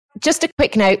Just a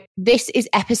quick note, this is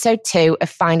episode 2 of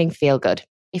Finding Feel Good.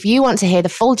 If you want to hear the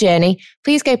full journey,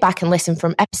 please go back and listen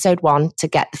from episode 1 to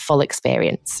get the full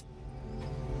experience.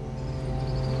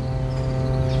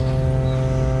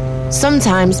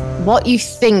 Sometimes what you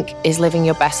think is living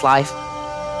your best life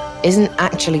isn't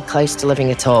actually close to living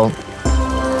at all.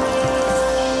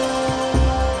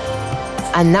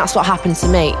 And that's what happened to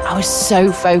me. I was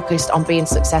so focused on being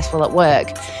successful at work,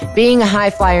 being a high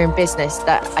flyer in business,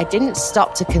 that I didn't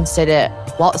stop to consider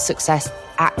what success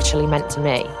actually meant to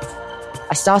me.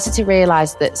 I started to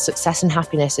realize that success and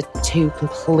happiness are 2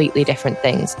 completely different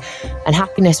things, and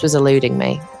happiness was eluding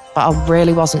me, but I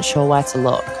really wasn't sure where to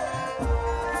look.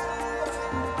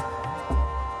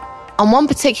 On one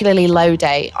particularly low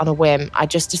day, on a whim, I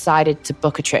just decided to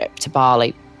book a trip to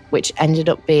Bali, which ended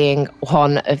up being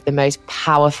one of the most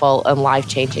powerful and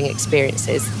life-changing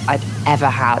experiences I'd ever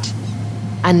had.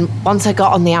 And once I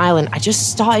got on the island, I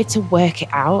just started to work it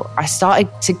out. I started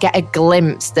to get a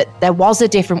glimpse that there was a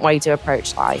different way to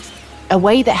approach life, a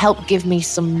way that helped give me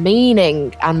some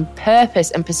meaning and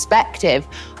purpose and perspective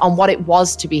on what it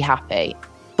was to be happy.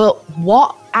 But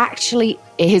what actually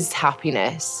is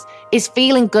happiness? Is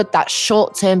feeling good that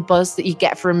short-term buzz that you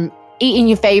get from eating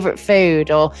your favorite food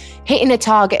or hitting a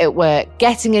target at work,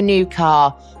 getting a new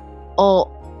car? Or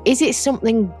is it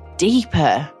something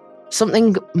deeper,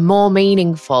 something more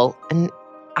meaningful? And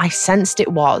I sensed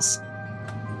it was.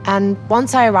 And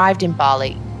once I arrived in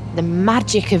Bali, the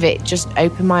magic of it just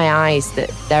opened my eyes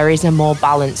that there is a more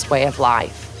balanced way of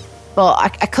life. But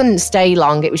I couldn't stay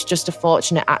long. It was just a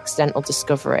fortunate accidental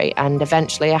discovery, and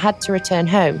eventually I had to return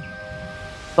home.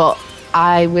 But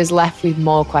I was left with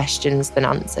more questions than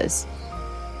answers.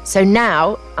 So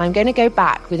now I'm going to go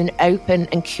back with an open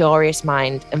and curious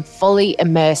mind and fully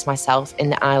immerse myself in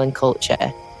the island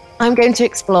culture. I'm going to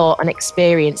explore and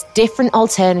experience different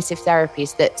alternative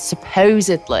therapies that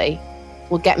supposedly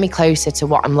will get me closer to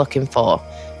what I'm looking for,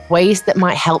 ways that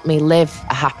might help me live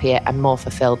a happier and more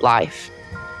fulfilled life.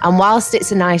 And whilst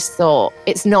it's a nice thought,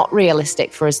 it's not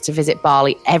realistic for us to visit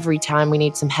Bali every time we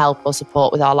need some help or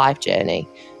support with our life journey.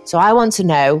 So I want to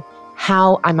know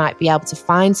how I might be able to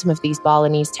find some of these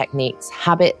Balinese techniques,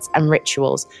 habits and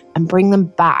rituals and bring them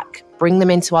back, bring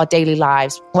them into our daily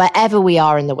lives, wherever we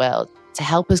are in the world, to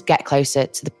help us get closer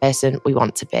to the person we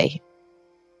want to be.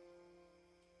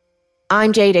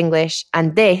 I'm Jade English,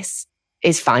 and this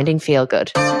is Finding Feel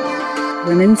Good.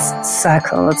 Women's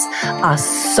circles are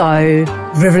so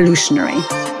revolutionary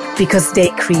because they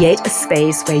create a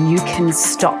space where you can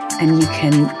stop and you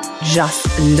can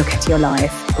just look at your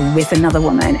life with another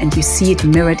woman and you see it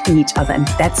mirrored in each other. And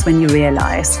that's when you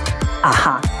realize,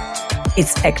 aha,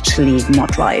 it's actually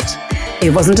not right.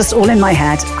 It wasn't just all in my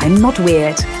head. I'm not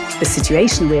weird. The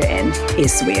situation we're in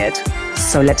is weird.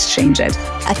 So let's change it.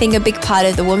 I think a big part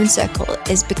of the Women's Circle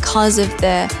is because of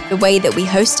the way that we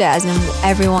host it, as in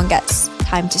everyone gets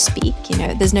time to speak.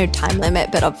 There's no time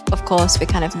limit, but of course we're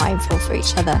kind of mindful for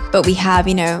each other. But we have,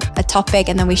 a topic,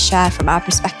 and then we share from our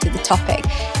perspective the topic.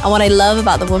 And what I love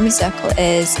about the Women's Circle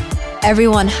is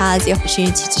everyone has the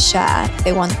opportunity to share if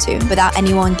they want to, without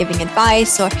anyone giving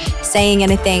advice or saying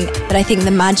anything. But I think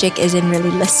the magic is in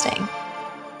really listening.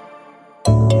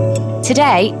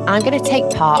 Today, I'm going to take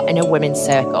part in a women's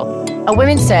circle. A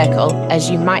women's circle, as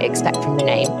you might expect from the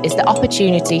name, is the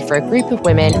opportunity for a group of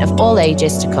women of all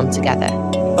ages to come together.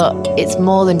 But it's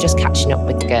more than just catching up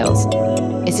with the girls.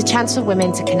 It's a chance for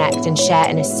women to connect and share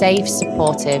in a safe,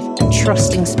 supportive and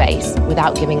trusting space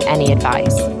without giving any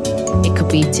advice. It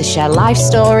could be to share life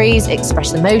stories,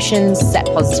 express emotions, set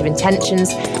positive intentions,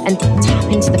 and tap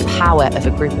into the power of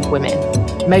a group of women.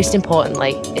 Most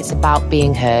importantly, it's about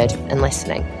being heard and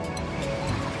listening.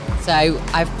 So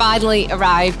I've finally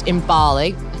arrived in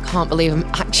Bali. I can't believe I'm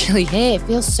actually here. It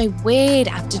feels so weird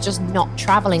after just not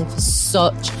traveling for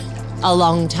such a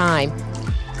long time.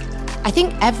 I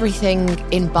think everything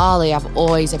in Bali I've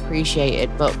always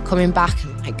appreciated, but coming back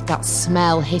and that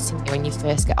smell hitting you when you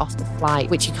first get off the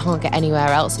flight, which you can't get anywhere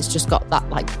else, it's just got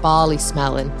that Bali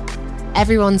smell, and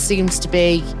everyone seems to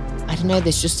be,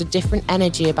 there's just a different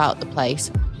energy about the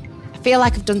place. I feel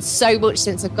like I've done so much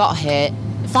since I got here.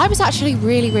 The flight was actually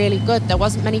really, really good. There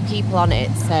wasn't many people on it,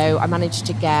 so I managed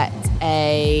to get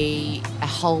a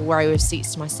whole row of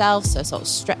seats to myself, so I sort of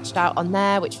stretched out on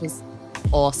there, which was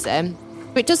awesome.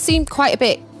 But it does seem quite a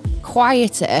bit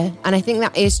quieter, and I think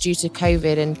that is due to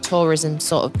COVID and tourism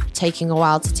sort of taking a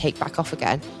while to take back off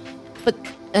again. But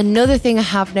another thing I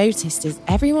have noticed is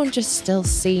everyone just still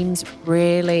seems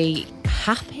really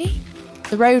happy.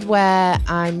 The road where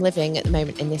I'm living at the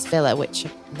moment in this villa, which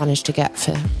I managed to get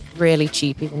for really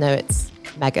cheap, even though it's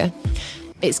mega,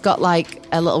 It's got like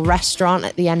a little restaurant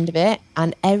at the end of it.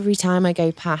 And every time I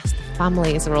go past, the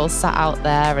families are all sat out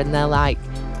there and they're like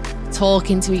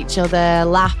talking to each other,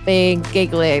 laughing,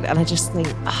 giggling. And I just think,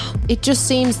 it just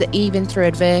seems that even through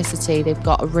adversity, they've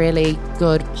got a really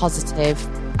good, positive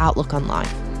outlook on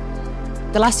life.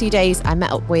 The last few days, I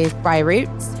met up with Briar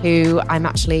Roots, who I'm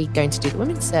actually going to do the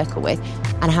Women's Circle with.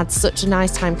 And I had such a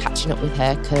nice time catching up with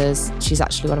her because she's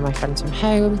actually one of my friends from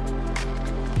home.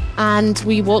 And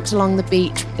we walked along the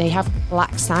beach. They have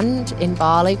black sand in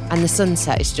Bali and the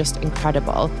sunset is just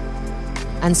incredible.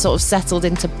 And sort of settled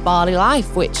into Bali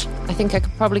life, which I think I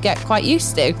could probably get quite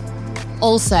used to.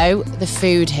 Also, the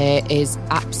food here is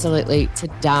absolutely to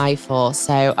die for.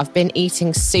 So I've been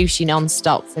eating sushi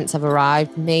non-stop since I've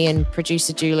arrived. Me and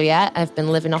producer Juliet have been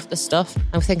living off the stuff.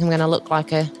 I think I'm going to look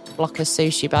like a block of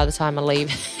sushi by the time I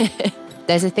leave.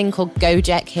 There's a thing called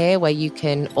Gojek here where you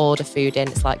can order food in.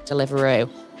 It's like Deliveroo.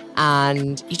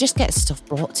 And you just get stuff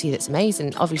brought to you that's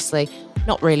amazing. Obviously,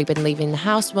 not really been leaving the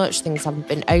house much. Things haven't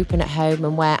been open at home.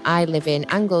 And where I live in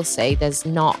Anglesey, there's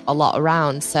not a lot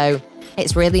around. So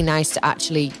it's really nice to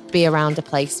actually be around a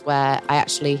place where I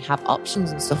actually have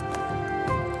options and stuff.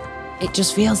 It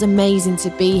just feels amazing to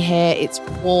be here. It's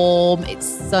warm, it's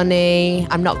sunny.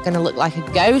 I'm not going to look like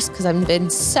a ghost because I've been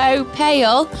so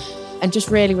pale. And just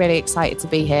really, really excited to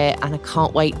be here. And I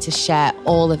can't wait to share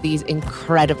all of these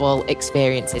incredible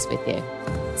experiences with you.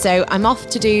 So I'm off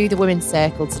to do the Women's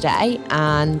Circle today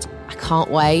and I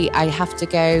can't wait. I have to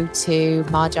go to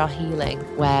Marjar Healing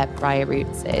where Briar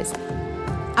Roots is.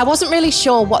 I wasn't really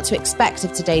sure what to expect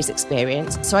of today's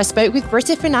experience, so I spoke with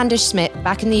Britta Fernandes-Schmidt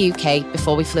back in the UK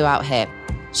before we flew out here.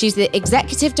 She's the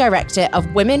Executive Director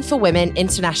of Women for Women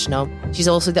International. She's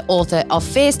also the author of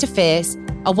Fears to Fierce,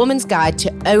 A Woman's Guide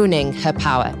to Owning Her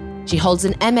Power. She holds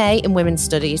an MA in Women's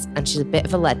Studies and she's a bit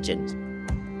of a legend.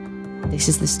 This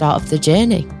is the start of the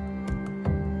journey.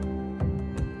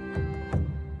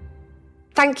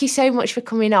 Thank you so much for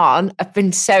coming on. I've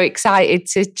been so excited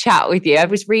to chat with you. I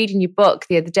was reading your book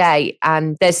the other day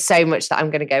and there's so much that I'm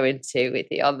going to go into with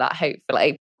you on that,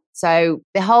 hopefully. So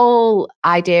the whole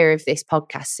idea of this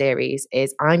podcast series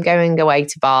is I'm going away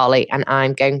to Bali and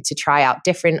I'm going to try out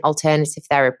different alternative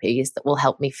therapies that will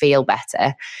help me feel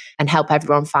better and help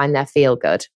everyone find their feel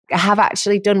good. I have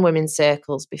actually done women's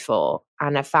circles before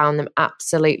and I found them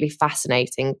absolutely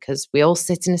fascinating because we all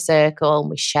sit in a circle and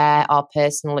we share our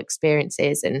personal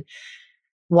experiences and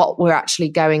what we're actually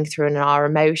going through and our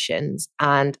emotions.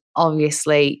 And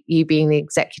obviously, you being the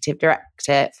executive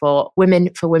director for Women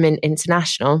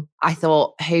International, I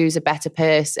thought, who's a better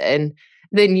person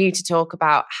than you to talk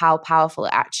about how powerful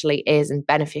it actually is and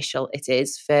beneficial it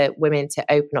is for women to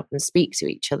open up and speak to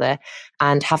each other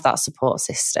and have that support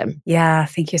system. Yeah,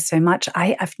 thank you so much.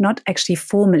 I've not actually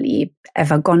formally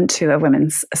ever gone to a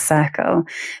women's circle,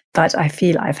 but I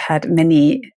feel I've had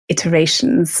many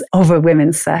iterations of a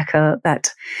women's circle that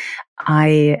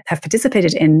I have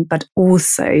participated in, but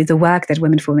also the work that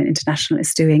Women for Women International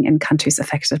is doing in countries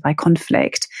affected by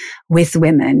conflict with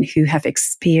women who have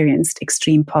experienced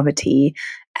extreme poverty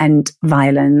and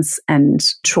violence and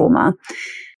trauma.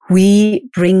 We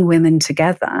bring women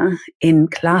together in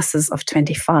classes of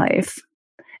 25,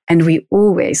 and we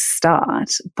always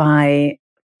start by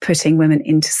putting women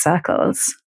into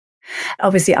circles.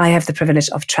 Obviously, I have the privilege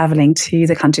of traveling to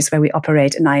the countries where we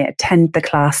operate and I attend the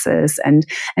classes and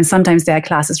sometimes there are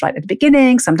classes right at the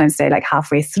beginning, sometimes they're like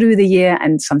halfway through the year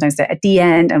and sometimes they're at the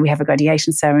end and we have a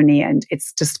graduation ceremony and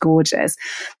it's just gorgeous.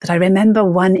 But I remember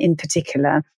one in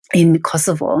particular in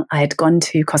Kosovo. I had gone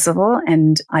to Kosovo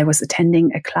and I was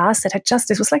attending a class that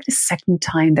this was like the second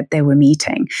time that they were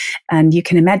meeting. And you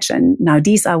can imagine now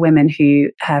these are women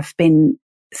who have been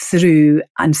through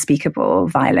unspeakable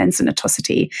violence and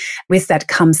atrocity. With that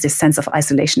comes this sense of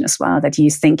isolation as well, that you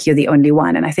think you're the only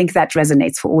one. And I think that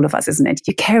resonates for all of us, isn't it?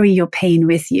 You carry your pain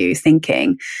with you,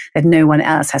 thinking that no one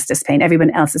else has this pain.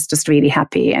 Everyone else is just really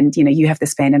happy. And, you have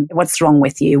this pain. And what's wrong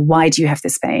with you? Why do you have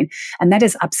this pain? And that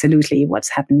is absolutely what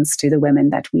happens to the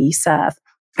women that we serve.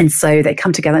 And so they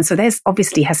come together. And so there's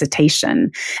obviously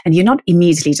hesitation and you're not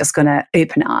immediately just going to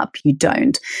open up. You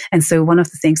don't. And so one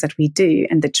of the things that we do,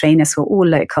 and the trainers who are all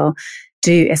local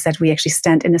do, is that we actually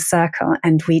stand in a circle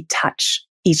and we touch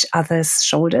each other's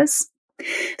shoulders.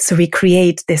 So we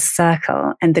create this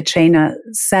circle and the trainer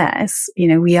says,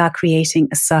 we are creating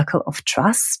a circle of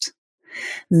trust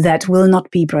that will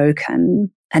not be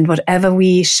broken. And whatever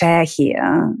we share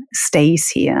here stays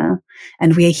here.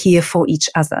 And we are here for each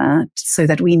other so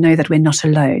that we know that we're not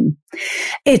alone.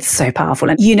 It's so powerful.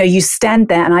 And, you stand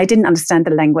there and I didn't understand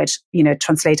the language.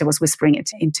 Translator was whispering it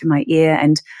into my ear.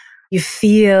 And You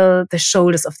feel the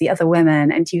shoulders of the other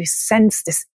women and you sense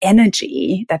this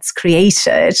energy that's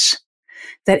created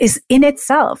that is in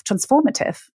itself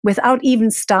transformative without even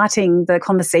starting the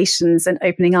conversations and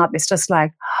opening up. It's just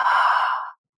like,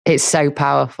 it's so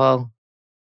powerful.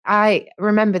 I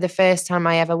remember the first time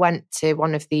I ever went to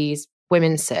one of these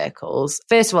women's circles.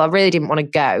 First of all, I really didn't want to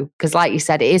go because, like you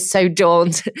said, it is so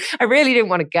daunting. I really didn't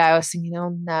want to go. I was thinking,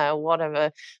 oh no,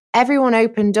 whatever. Everyone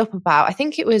opened up about, I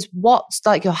think it was what's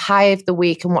like your high of the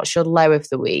week and what's your low of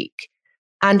the week.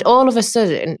 And all of a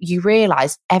sudden, you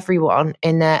realize everyone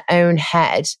in their own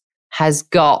head has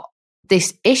got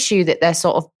this issue that they're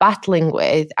sort of battling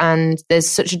with. And there's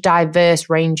such a diverse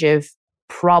range of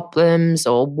problems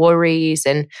or worries.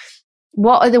 And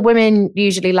what are the women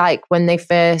usually like when they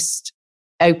first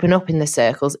open up in the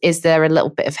circles? Is there a little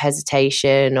bit of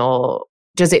hesitation, or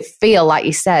does it feel, like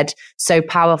you said, so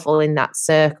powerful in that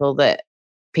circle that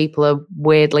people are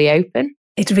weirdly open?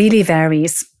 It really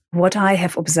varies. What I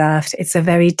have observed, it's a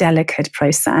very delicate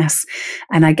process.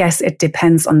 And I guess it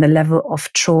depends on the level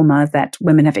of trauma that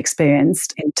women have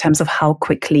experienced in terms of how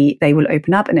quickly they will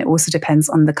open up. And it also depends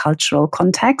on the cultural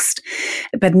context.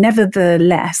 But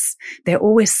nevertheless, there are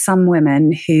always some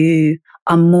women who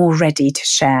are more ready to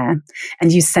share.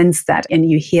 And you sense that and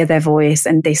you hear their voice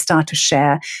and they start to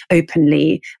share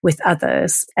openly with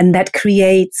others. And that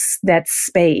creates that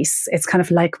space. It's kind of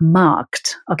like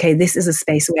marked. Okay, this is a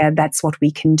space where that's what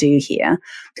we can do here.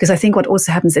 Because I think what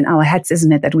also happens in our heads,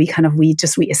 isn't it, that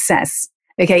we assess.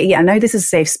 Okay, yeah, I know this is a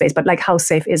safe space, but like, how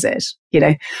safe is it? You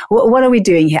know, what are we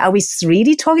doing here? Are we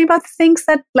really talking about things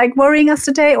that like worrying us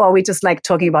today? Or are we just like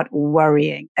talking about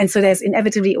worrying? And so there's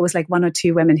inevitably always like one or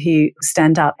two women who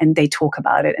stand up and they talk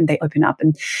about it and they open up.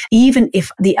 And even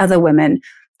if the other women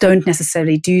don't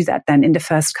necessarily do that then in the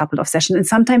first couple of sessions. And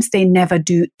sometimes they never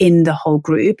do in the whole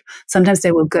group. Sometimes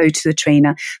they will go to the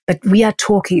trainer. But we are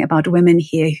talking about women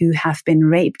here who have been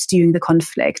raped during the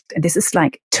conflict. And this is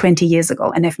like 20 years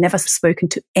ago. And have never spoken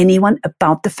to anyone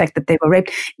about the fact that they were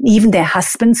raped. Even their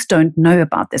husbands don't know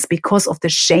about this because of the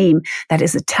shame that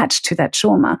is attached to that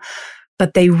trauma.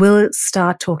 But they will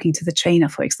start talking to the trainer,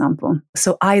 for example.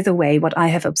 So either way, what I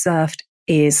have observed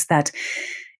is that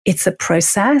it's a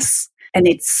process. And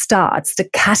it starts, the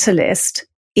catalyst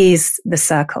is the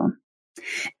circle,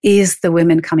 is the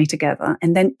women coming together.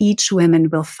 And then each woman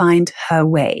will find her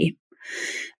way.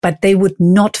 But they would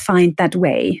not find that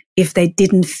way if they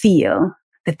didn't feel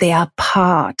that they are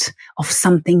part of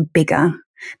something bigger,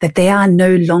 that they are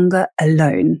no longer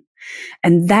alone.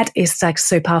 And that is like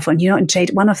so powerful. And, you know, and Jade,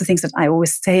 one of the things that I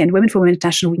always say, and Women for Women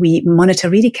International, we monitor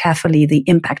really carefully the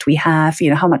impact we have,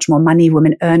 you know, how much more money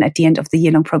women earn at the end of the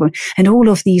year-long program and all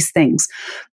of these things.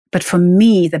 But for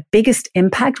me, the biggest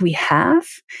impact we have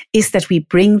is that we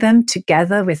bring them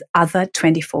together with other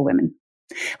 24 women.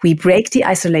 We break the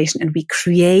isolation and we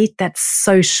create that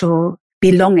social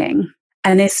belonging.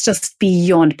 And it's just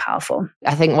beyond powerful.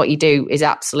 I think what you do is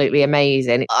absolutely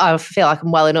amazing. I feel like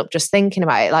I'm welling up just thinking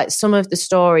about it. Like some of the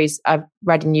stories I've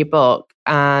read in your book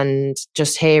and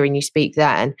just hearing you speak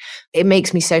then, it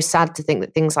makes me so sad to think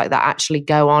that things like that actually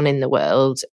go on in the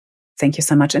world. Thank you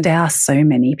so much. And there are so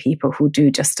many people who do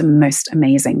just the most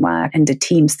amazing work. And the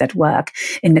teams that work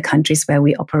in the countries where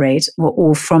we operate, or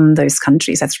all from those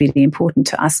countries, that's really important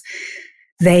to us.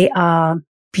 They are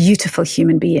beautiful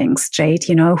human beings, Jade,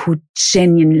 you know, who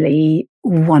genuinely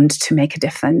want to make a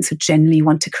difference, who genuinely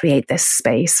want to create this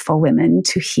space for women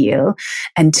to heal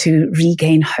and to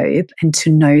regain hope and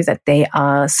to know that they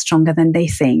are stronger than they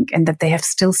think and that they have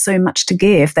still so much to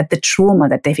give, that the trauma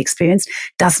that they've experienced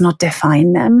does not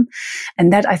define them.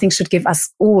 And that I think should give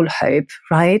us all hope,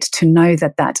 right? To know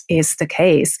that that is the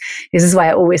case. This is why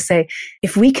I always say,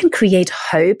 if we can create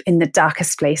hope in the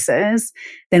darkest places,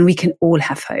 then we can all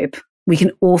have hope. We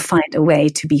can all find a way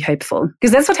to be hopeful.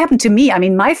 Because that's what happened to me. I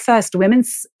mean, my first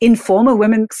informal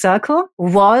women's circle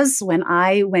was when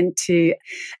I went to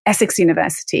Essex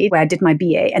University, where I did my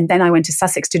BA. And then I went to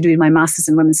Sussex to do my master's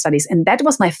in women's studies. And that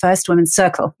was my first women's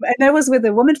circle. And I was with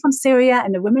a woman from Syria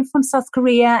and a woman from South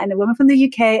Korea and a woman from the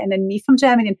UK and then me from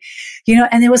Germany. And, you know,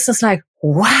 and it was just like,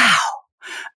 wow.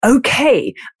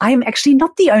 Okay, I am actually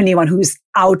not the only one who's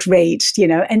outraged, you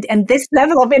know, and this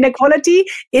level of inequality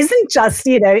isn't just,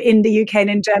 you know, in the UK and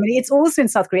in Germany. It's also in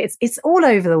South Korea. It's all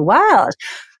over the world,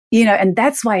 you know, and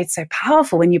that's why it's so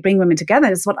powerful when you bring women together.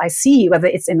 It's what I see, whether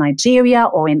it's in Nigeria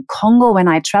or in Congo when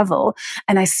I travel,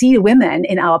 and I see women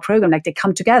in our program, like they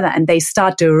come together and they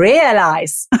start to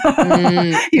realize,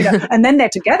 you know, and then they're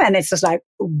together and it's just like,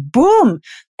 boom.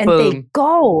 And they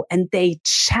go and they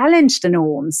challenge the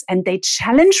norms and they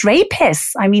challenge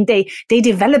rapists. I mean, they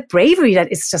develop bravery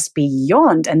that is just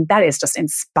beyond, and that is just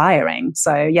inspiring.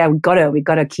 So yeah, we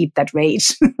gotta keep that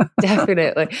rage.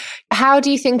 Definitely. How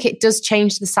do you think it does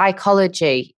change the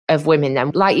psychology of women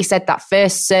then? Like you said, that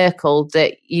first circle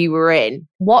that you were in,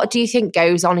 what do you think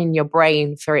goes on in your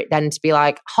brain for it then to be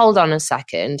like, hold on a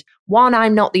second, one,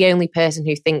 I'm not the only person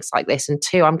who thinks like this, and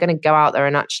two, I'm going to go out there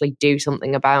and actually do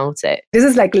something about it? This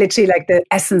is like literally like the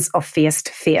essence of fierce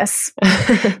to fierce,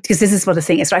 because this is what the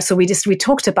thing is, right? So we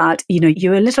talked about,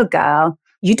 you're a little girl,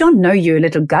 you don't know you're a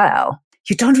little girl.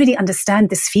 You don't really understand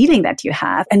this feeling that you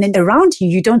have. And then around you,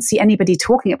 you don't see anybody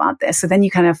talking about this. So then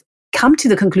you kind of come to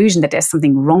the conclusion that there's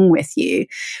something wrong with you,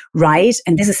 right?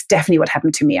 And this is definitely what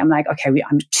happened to me. I'm like, okay,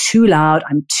 I'm too loud.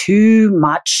 I'm too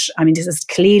much. I mean, this is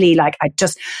clearly like,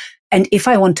 and if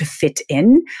I want to fit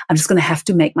in, I'm just going to have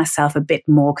to make myself a bit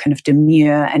more kind of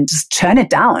demure and just turn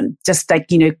it down, just like,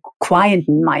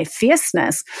 quieten my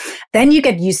fierceness. Then you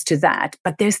get used to that.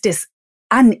 But there's this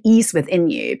unease within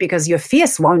you because your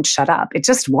fierce won't shut up. It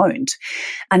just won't,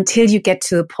 until you get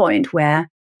to the point where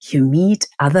you meet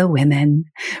other women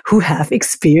who have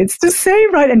experienced the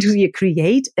same, right? And you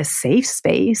create a safe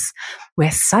space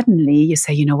where suddenly you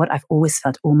say, you know what, I've always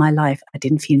felt all my life I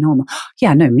didn't feel normal.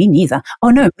 Yeah, no, me neither. Oh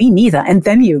no, me neither. And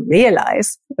then you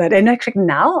realize that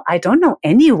now I don't know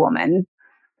any woman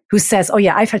who says, oh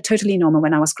yeah, I felt totally normal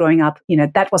when I was growing up.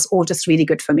 That was all just really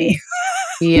good for me.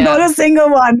 Yeah. Not a single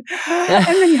one. And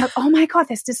then you have, oh my God,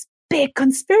 there's this big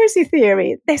conspiracy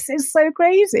theory. This is so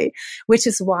crazy, which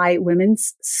is why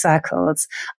women's circles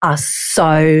are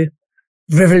so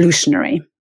revolutionary,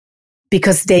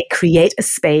 because they create a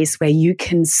space where you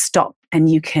can stop and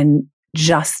you can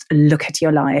just look at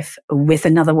your life with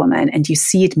another woman and you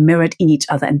see it mirrored in each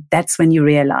other. And that's when you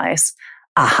realize,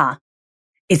 aha,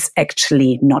 it's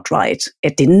actually not right.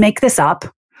 It didn't make this up.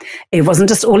 It wasn't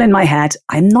just all in my head.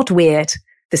 I'm not weird.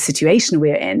 The situation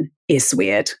we're in is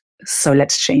weird. So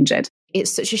let's change it.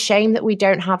 It's such a shame that we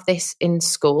don't have this in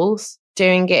schools,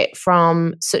 doing it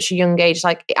from such a young age.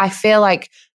 Like, I feel like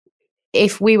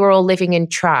if we were all living in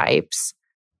tribes,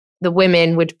 the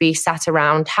women would be sat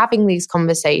around having these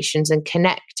conversations and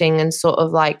connecting and sort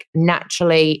of like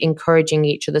naturally encouraging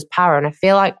each other's power. And I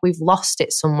feel like we've lost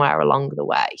it somewhere along the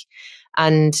way.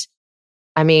 And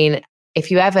I mean, if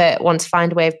you ever want to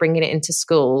find a way of bringing it into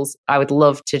schools, I would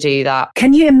love to do that.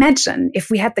 Can you imagine if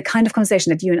we had the kind of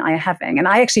conversation that you and I are having? And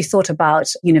I actually thought about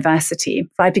university,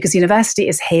 right? Because university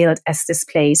is hailed as this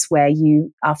place where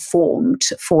you are formed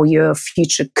for your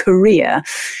future career.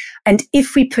 And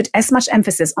if we put as much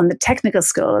emphasis on the technical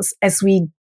skills as we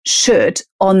should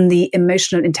on the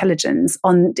emotional intelligence,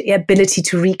 on the ability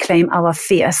to reclaim our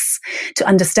fierce, to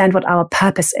understand what our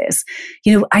purpose is.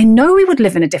 I know we would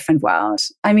live in a different world.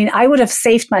 I mean, I would have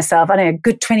saved myself, a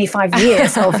good 25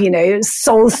 years of,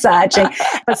 soul searching.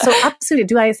 But so absolutely,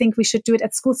 do I think we should do it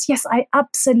at schools? Yes, I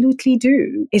absolutely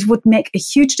do. It would make a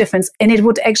huge difference, and it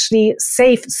would actually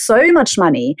save so much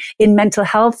money in mental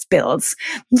health bills.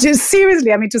 Just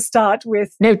seriously, to start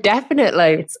with. No,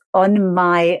 definitely. It's on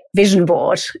my vision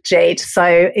board, Jade.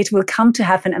 So it will come to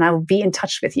happen and I will be in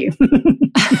touch with you.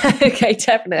 Okay,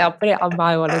 definitely. I'll put it on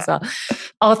my one as well.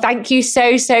 Oh, thank you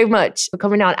so, so much for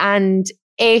coming on. And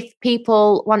if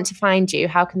people want to find you,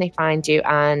 how can they find you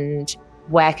and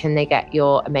where can they get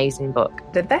your amazing book?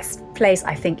 The best place,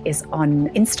 I think, is on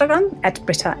Instagram at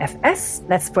BrittaFS.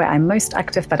 That's where I'm most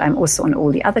active, but I'm also on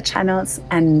all the other channels,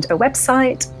 and a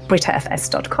website,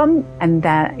 brittafs.com. And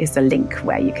there is a link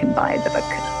where you can buy the book.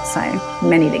 So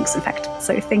many links, in fact.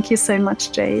 So thank you so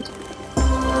much, Jade.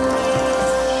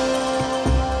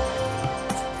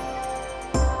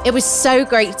 It was so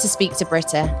great to speak to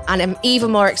Britta, and I'm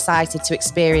even more excited to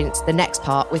experience the next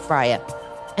part with Briar.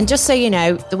 And just so you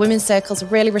know, the Women's Circle's a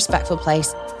really respectful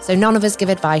place, so none of us give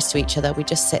advice to each other. We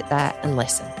just sit there and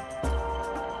listen.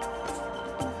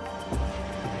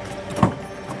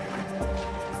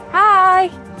 Hi,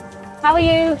 how are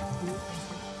you?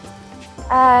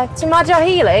 To Marja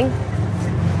Healing?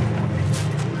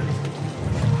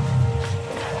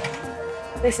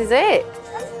 This is it.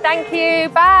 Thank you,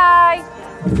 bye.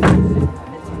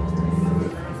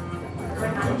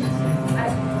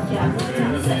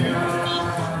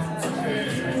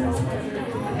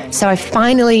 So I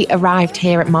finally arrived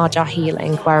here at Marja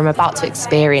Healing, where I'm about to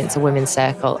experience a women's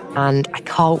circle, and I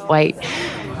can't wait.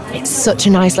 It's such a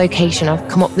nice location. I've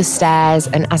come up the stairs,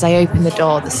 and as I open the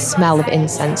door, the smell of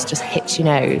incense just hits your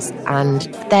nose. And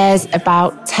there's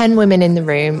about 10 women in the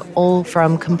room, all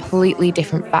from completely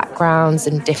different backgrounds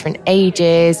and different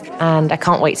ages, and I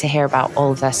can't wait to hear about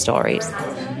all of their stories.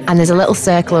 And there's a little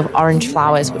circle of orange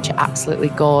flowers, which are absolutely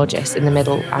gorgeous in the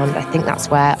middle. And I think that's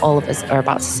where all of us are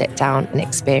about to sit down and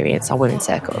experience our women's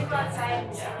circle.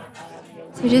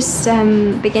 So just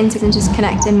begin to just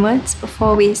connect inwards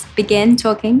before we begin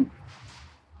talking.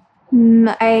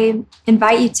 I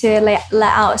invite you to let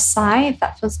out a sigh if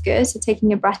that feels good. So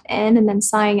taking a breath in and then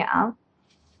sighing it out.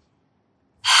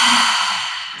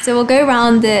 So we'll go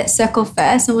around the circle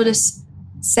first and we'll just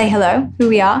say hello, who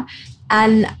we are,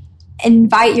 and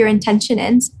invite your intention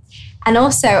in. And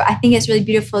also, I think it's really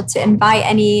beautiful to invite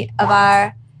any of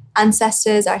our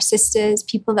ancestors, our sisters,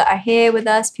 people that are here with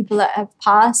us, people that have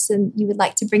passed, and you would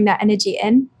like to bring that energy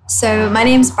in. So my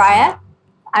name's Briar.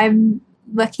 I'm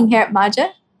working here at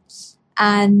Marja.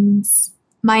 And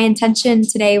my intention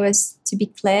today was to be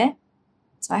clear.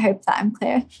 So I hope that I'm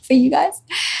clear for you guys.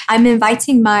 I'm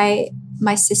inviting my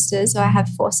sisters. So I have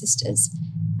 4 sisters.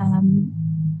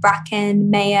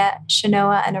 Bracken, Maya,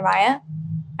 Shanoa, and Araya.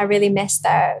 I really miss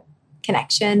their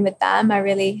connection with them. I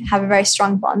really have a very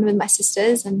strong bond with my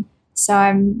sisters. And so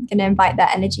I'm going to invite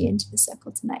that energy into the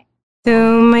circle tonight.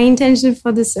 So my intention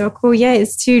for the circle,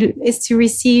 is to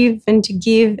receive and to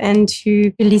give and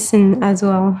to listen as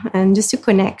well, and just to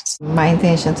connect. My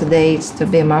intention today is to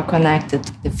be more connected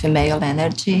to the female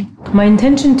energy. My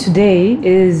intention today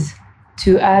is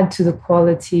to add to the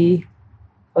quality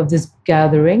of this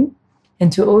gathering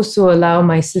and to also allow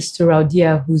my sister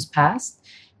Raudia, who's passed,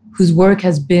 whose work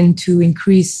has been to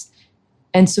increase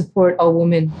and support all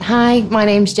women. Hi, my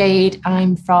name's Jade.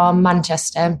 I'm from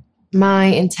Manchester. My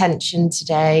intention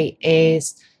today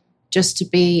is just to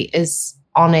be as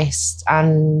honest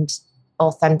and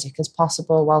authentic as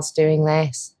possible whilst doing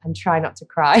this and try not to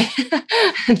cry.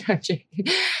 No,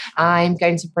 I'm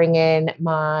going to bring in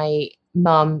my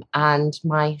mum and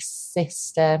my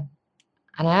sister,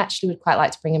 and I actually would quite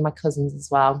like to bring in my cousins as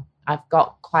well. I've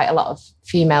got quite a lot of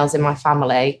females in my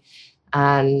family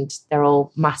and they're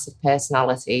all massive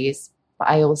personalities. But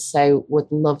I also would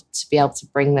love to be able to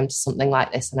bring them to something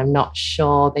like this. And I'm not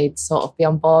sure they'd sort of be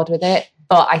on board with it.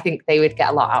 But I think they would get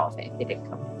a lot out of it if they did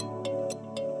come.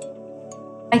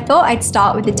 I thought I'd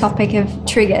start with the topic of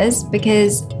triggers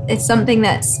because it's something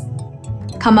that's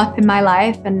come up in my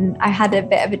life. And I had a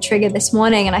bit of a trigger this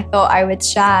morning and I thought I would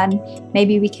share, and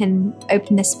maybe we can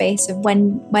open the space of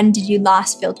when did you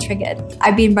last feel triggered?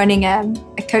 I've been running a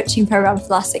coaching program for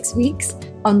the last 6 weeks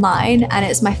online, and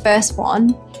it's my first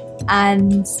one.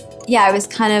 And yeah, it was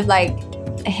kind of like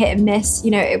a hit and miss.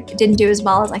 It didn't do as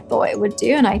well as I thought it would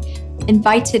do. And I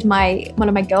invited one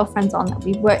of my girlfriends on that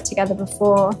we've worked together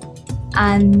before.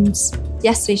 And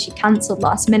yesterday she cancelled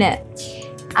last minute.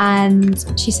 And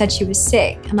she said she was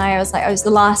sick. And I was the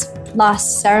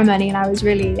last ceremony, and I was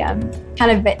really kind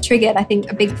of a bit triggered. I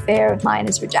think a big fear of mine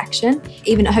is rejection.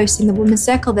 Even at hosting the women's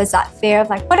circle, there's that fear of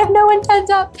like, what if no one turns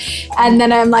up? And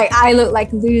then I'm like, I look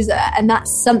like a loser. And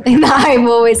that's something that I've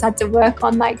always had to work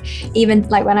on. Like, even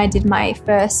like when I did my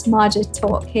first Marja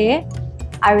talk here,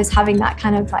 I was having that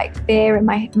kind of like fear in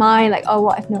my mind, like, oh,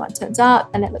 what if no one turns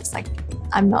up? And it looks like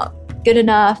I'm not good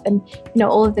enough. And,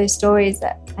 all of those stories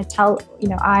that I tell,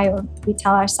 we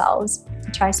tell ourselves,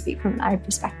 to try to speak from an I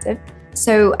perspective.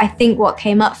 So I think what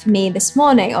came up for me this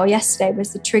morning or yesterday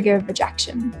was the trigger of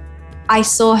rejection. I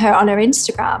saw her on her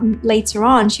Instagram later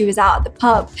on. She was out at the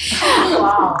pub.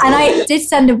 Wow. And I did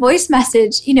send a voice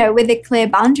message, with a clear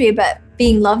boundary, but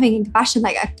being loving and compassionate.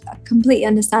 Like, I completely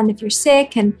understand if you're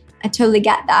sick, and I totally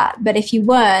get that. But if you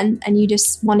weren't and you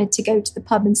just wanted to go to the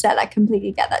pub instead, I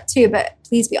completely get that too. But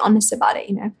please be honest about it,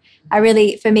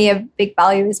 for me, a big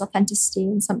value is authenticity,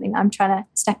 and something I'm trying to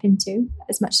step into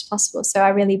as much as possible. So I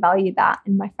really value that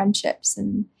in my friendships.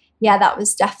 And yeah, that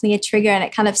was definitely a trigger. And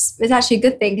it kind of was actually a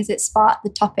good thing because it sparked the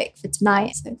topic for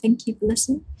tonight. So thank you for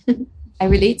listening. I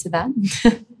relate to that.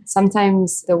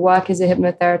 Sometimes the work as a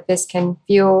hypnotherapist can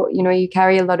feel, you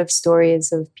carry a lot of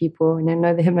stories of people. And I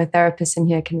know the hypnotherapists in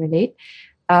here can relate.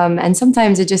 And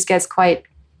sometimes it just gets quite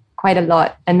a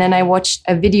lot. And then I watched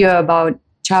a video about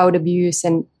child abuse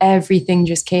and everything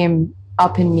just came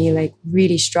up in me like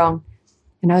really strong.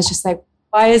 And I was just like,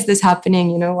 why is this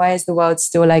happening? Why is the world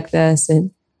still like this?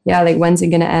 And yeah, like, when's it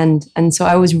going to end? And so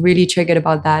I was really triggered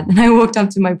about that. And I walked up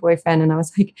to my boyfriend and I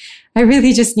was like, I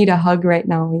really just need a hug right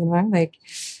now,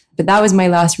 but that was my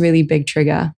last really big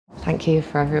trigger. Thank you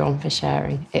for everyone for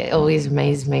sharing. It always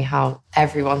amazes me how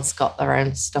everyone's got their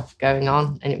own stuff going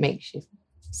on, and it makes you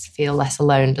feel less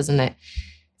alone, doesn't it?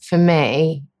 For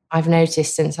me, I've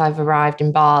noticed since I've arrived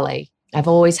in Bali, I've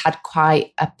always had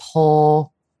quite a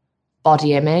poor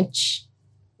body image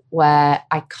where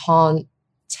I can't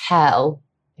tell,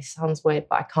 it sounds weird,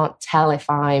 but I can't tell if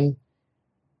I'm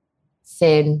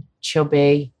thin,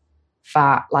 chubby,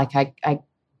 fat. Like I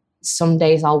some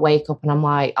days I'll wake up and I'm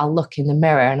like, I'll look in the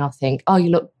mirror and I'll think, oh, you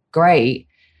look great.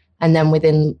 And then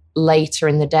later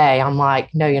in the day, I'm like,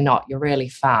 no, you're not, you're really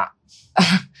fat.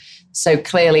 So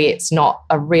clearly it's not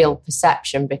a real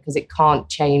perception because it can't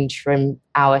change from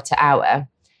hour to hour.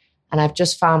 And I've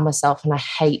just found myself, and I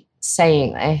hate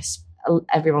saying this,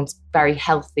 everyone's very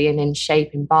healthy and in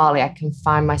shape in Bali. I can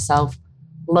find myself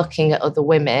looking at other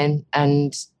women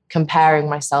and comparing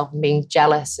myself and being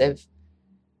jealous of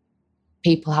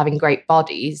people having great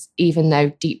bodies, even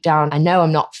though deep down I know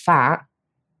I'm not fat,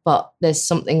 but there's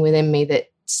something within me that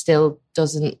still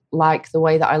doesn't like the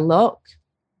way that I look.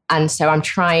 And so I'm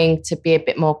trying to be a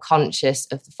bit more conscious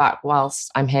of the fact,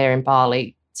 whilst I'm here in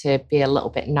Bali, to be a little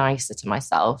bit nicer to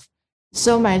myself.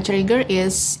 So my trigger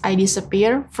is I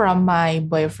disappear from my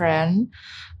boyfriend.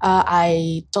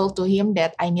 I told to him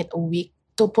that I need a week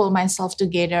to pull myself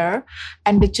together.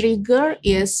 And the trigger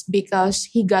is because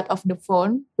he got off the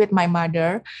phone with my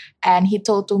mother and he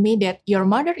told to me that your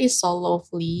mother is so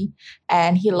lovely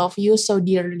and he loves you so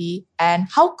dearly. And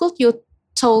how could you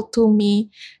told to me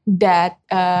that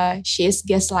she is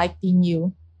gaslighting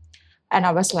you? And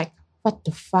I was like, what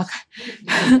the fuck?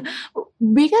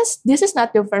 Because this is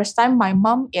not the first time my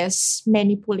mom is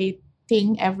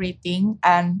manipulating everything.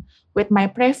 And with my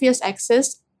previous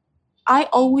exes, I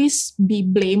always be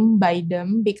blamed by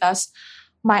them because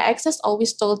my exes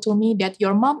always told to me that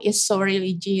your mom is so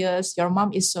religious, your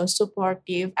mom is so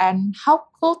supportive, and how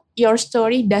could your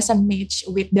story doesn't match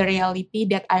with the reality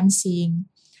that I'm seeing?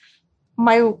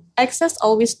 My exes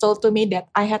always told to me that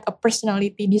I had a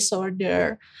personality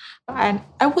disorder, and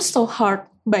I was so hurt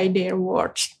by their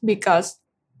words because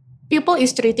people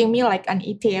is treating me like an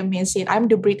ATM machine. I'm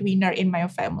the breadwinner in my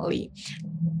family.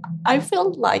 I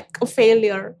feel like a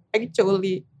failure,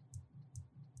 actually.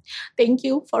 Thank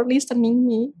you for listening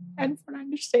me and for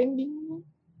understanding me.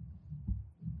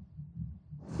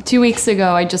 2 weeks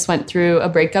ago, I just went through a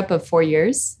breakup of 4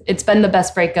 years. It's been the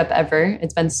best breakup ever.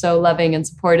 It's been so loving and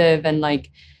supportive, and like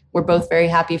we're both very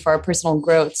happy for our personal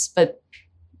growths, but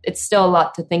it's still a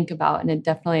lot to think about, and it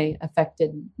definitely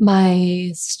affected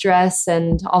my stress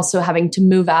and also having to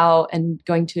move out and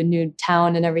going to a new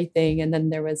town and everything. And then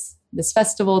there was this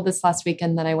festival this last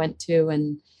weekend that I went to,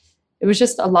 and it was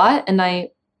just a lot.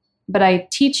 But I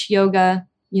teach yoga,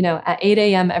 at 8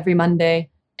 a.m. every Monday.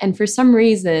 And for some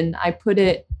reason, I put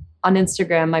it on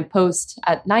Instagram, my post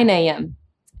at 9 a.m.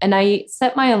 And I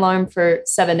set my alarm for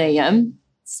 7 a.m.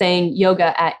 saying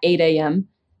yoga at 8 a.m.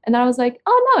 And then I was like,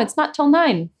 oh no, it's not till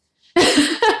 9.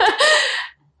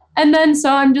 And then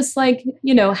so I'm just like,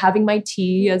 having my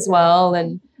tea as well.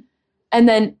 And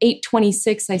then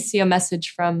 8:26, I see a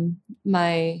message from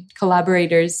my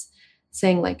collaborators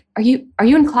saying like, are you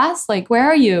in class? Like, where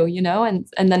are you?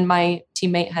 And then my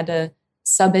teammate had to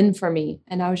sub in for me.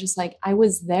 And I was just like, I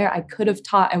was there. I could have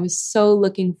taught. I was so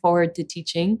looking forward to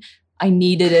teaching. I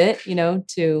needed it,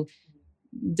 to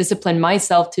discipline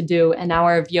myself to do an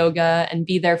hour of yoga and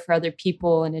be there for other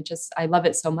people. And I love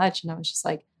it so much. And I was just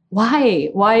like, why?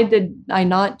 Why did I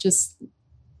not just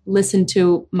listen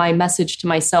to my message to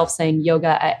myself saying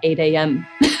yoga at 8 a.m.?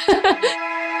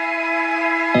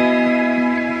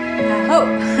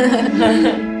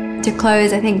 To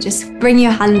close, I think just bring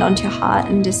your hand onto your heart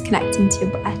and just connecting to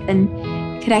your breath and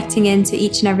connecting into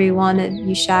each and every one of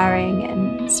you sharing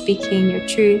and speaking your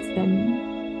truth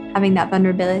and having that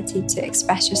vulnerability to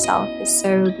express yourself is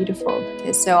so beautiful,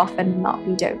 because so often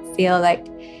we don't feel like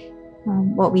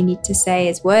what we need to say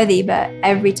is worthy, but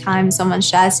every time someone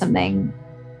shares something,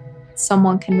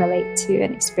 someone can relate to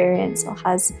an experience or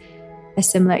has a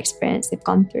similar experience they've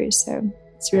gone through. So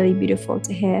it's really beautiful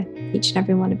to hear each and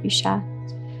every one of you share.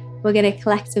 We're going to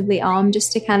collectively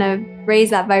just to kind of raise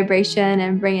that vibration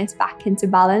and bring us back into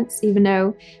balance, even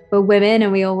though we're women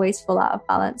and we always fall out of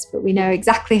balance, but we know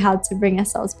exactly how to bring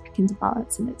ourselves back into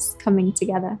balance, and it's coming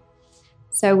together.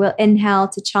 So we'll inhale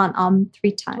to chant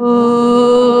 3 times.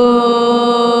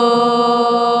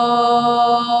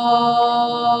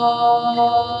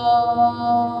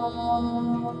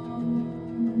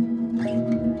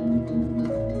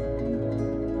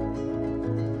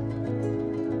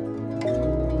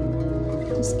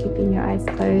 Just keeping your eyes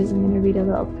closed, I'm going to read a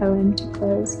little poem to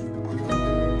close.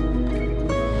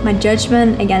 My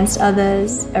judgment against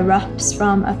others erupts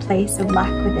from a place of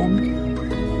lack within,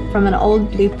 from an old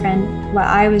blueprint where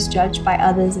I was judged by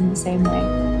others in the same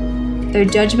way. Though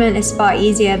judgment is far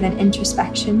easier than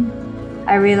introspection,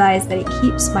 I realize that it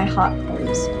keeps my heart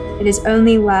closed. It is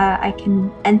only where I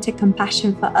can enter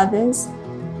compassion for others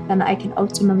then I can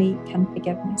ultimately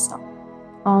forgive myself.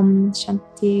 Om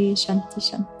Shanti Shanti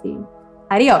Shanti.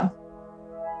 Hari Om.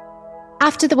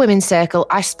 After the Women's Circle,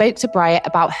 I spoke to Bria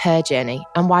about her journey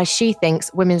and why she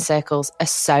thinks women's circles are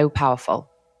so powerful.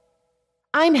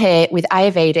 I'm here with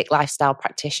Ayurvedic lifestyle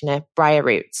practitioner Bria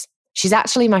Roots. She's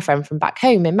actually my friend from back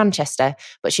home in Manchester,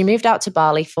 but she moved out to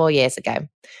Bali 4 years ago.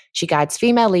 She guides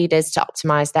female leaders to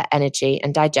optimize their energy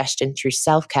and digestion through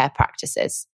self-care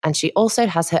practices. And she also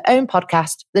has her own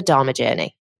podcast, The Dharma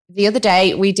Journey. The other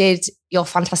day, we did your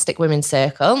fantastic Women's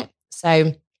Circle.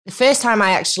 So the first time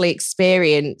I actually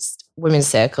experienced women's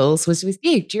circles was with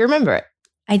you. Do you remember it?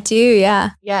 I do,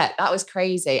 yeah. Yeah, that was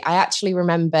crazy. I actually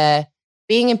remember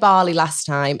being in Bali last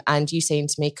time and you saying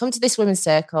to me, come to this women's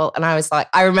circle. And I was like,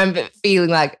 I remember feeling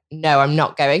like, no, I'm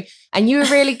not going. And you were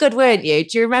really good, weren't you?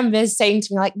 Do you remember saying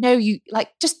to me like, no, you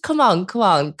like, just come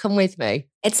with me.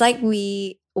 It's like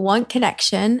we want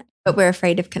connection, but we're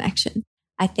afraid of connection.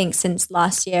 I think since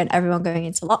last year and everyone going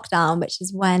into lockdown, which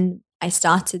is when I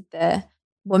started the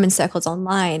women's circles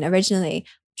online originally,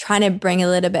 trying to bring a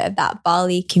little bit of that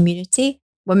Bali community.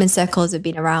 Women's circles have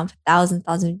been around for thousands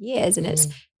of years, and it's,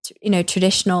 you know,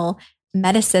 traditional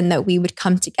medicine that we would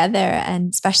come together.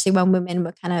 And especially when women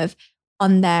were kind of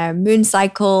on their moon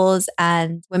cycles,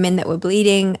 and women that were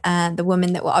bleeding and the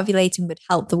women that were ovulating would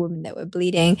help the women that were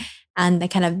bleeding, and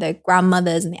the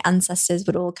grandmothers and the ancestors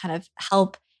would all kind of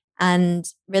help and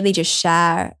really just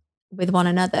share with one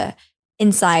another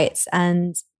insights.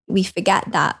 And we forget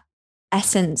that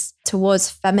essence towards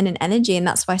feminine energy. And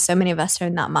that's why so many of us are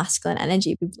in that masculine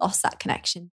energy. We've lost that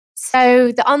connection.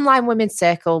 So the online women's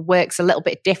circle works a little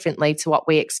bit differently to what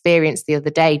we experienced the other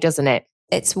day, doesn't it?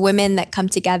 It's women that come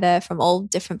together from all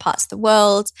different parts of the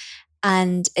world.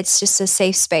 And it's just a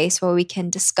safe space where we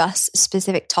can discuss a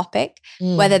specific topic,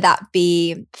 whether that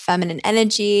be feminine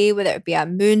energy, whether it be our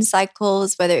moon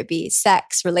cycles, whether it be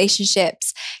sex,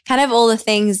 relationships, kind of all the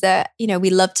things that, you know,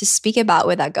 we love to speak about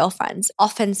with our girlfriends.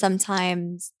 Often,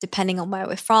 sometimes, depending on where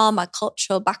we're from, our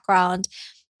cultural background,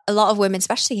 a lot of women,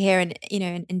 especially here in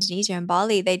Indonesia and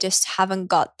Bali, they just haven't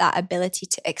got that ability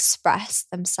to express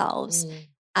themselves.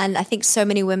 And I think so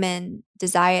many women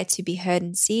desire to be heard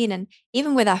and seen. And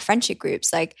even with our friendship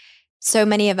groups, like so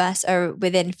many of us are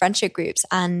within friendship groups,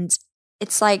 and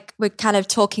it's like we're kind of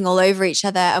talking all over each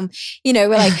other, and, you know,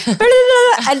 we're like, blah, blah,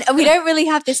 blah, and we don't really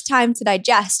have this time to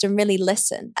digest and really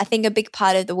listen. I think a big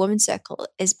part of the Women's Circle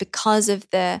is because of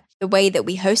the way that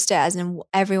we host it, as in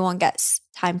everyone gets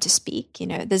time to speak. You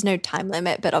know, there's no time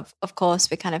limit, but of course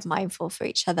we're kind of mindful for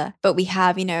each other. But we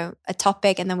have, you know, a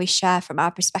topic, and then we share from our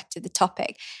perspective the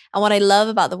topic. And what I love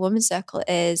about the Women's Circle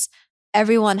is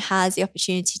everyone has the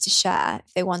opportunity to share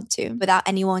if they want to, without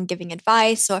anyone giving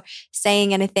advice or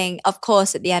saying anything. Of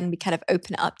course, at the end, we kind of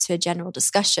open it up to a general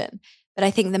discussion. But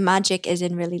I think the magic is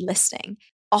in really listening.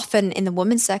 Often in the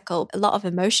Women's Circle, a lot of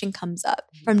emotion comes up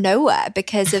from nowhere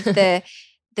because of the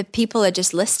people are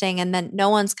just listening, and then no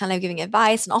one's kind of giving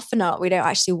advice. And often not, we don't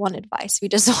actually want advice. We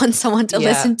just want someone to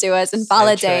listen to us and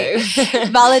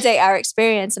validate our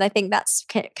experience. And I think that's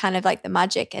kind of like the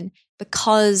magic. And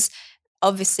because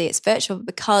obviously it's virtual,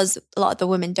 because a lot of the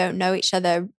women don't know each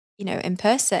other, you know, in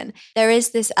person, there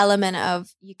is this element of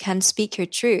you can speak your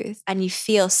truth and you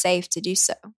feel safe to do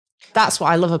so. That's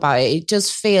what I love about it. It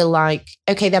does feel like,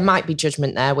 okay, there might be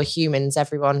judgment there. We're humans.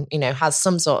 Everyone, you know, has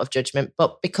some sort of judgment.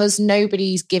 But because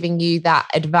nobody's giving you that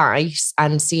advice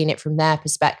and seeing it from their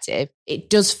perspective,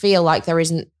 it does feel like there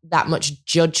isn't that much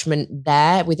judgment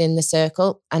there within the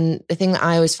circle. And the thing that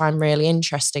I always find really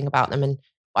interesting about them, and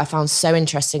what I found so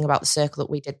interesting about the circle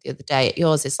that we did the other day at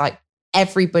yours, is like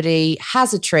everybody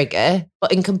has a trigger,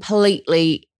 but in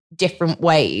completely different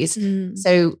ways.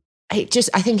 So I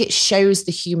think it shows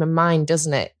the human mind,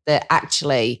 doesn't it? That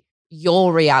actually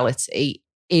your reality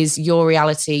is your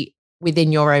reality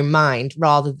within your own mind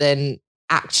rather than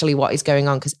actually what is going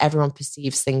on, because everyone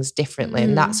perceives things differently.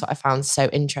 And that's what I found so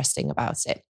interesting about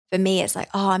it. For me, it's like,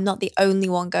 oh, I'm not the only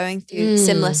one going through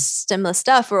similar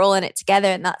stuff. We're all in it together.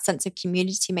 And that sense of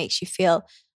community makes you feel,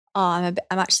 oh, I'm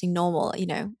actually normal, you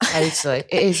know. Totally.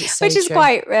 It is. It's so which is true.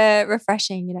 quite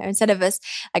refreshing, you know, instead of us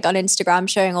like on Instagram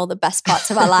showing all the best parts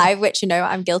of our life, which, you know,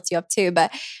 I'm guilty of too.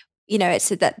 But, you know, it's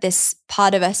that this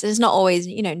part of us is not always,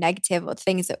 you know, negative or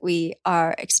things that we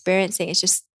are experiencing. It's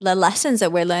just the lessons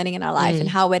that we're learning in our life and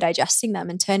how we're digesting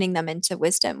them and turning them into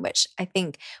wisdom, which I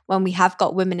think when we have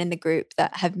got women in the group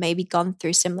that have maybe gone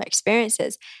through similar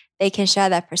experiences, they can share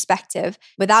their perspective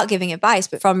without giving advice,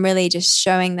 but from really just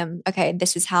showing them, okay,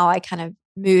 this is how I kind of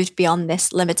moved beyond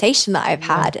this limitation that I've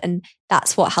had. And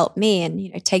that's what helped me. And,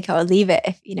 you know, take it or leave it,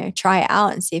 if, you know, try it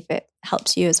out and see if it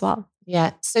helps you as well.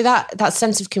 Yeah. So that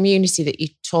sense of community that you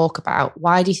talk about,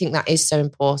 why do you think that is so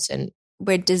important?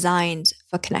 We're designed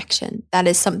for connection. That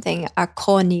is something, our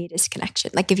core need is connection.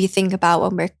 Like if you think about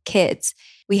when we're kids,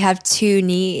 we have two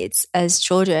needs as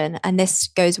children. And this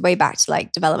goes way back to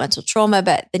like developmental trauma,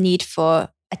 but the need for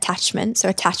attachment. So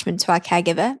attachment to our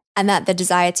caregiver, and that the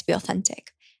desire to be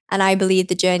authentic. And I believe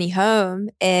the journey home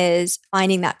is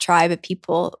finding that tribe of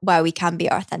people where we can be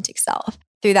our authentic self.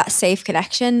 Through that safe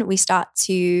connection, we start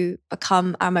to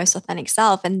become our most authentic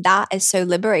self. And that is so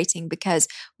liberating because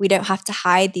we don't have to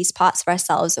hide these parts of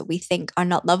ourselves that we think are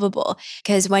not lovable.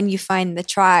 Because when you find the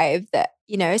tribe that,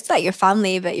 you know, it's like your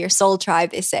family, but your soul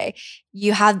tribe, they say,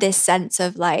 you have this sense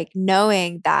of like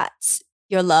knowing that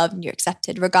you're loved and you're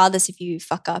accepted, regardless if you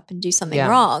fuck up and do something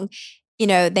wrong. You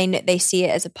know, they see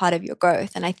it as a part of your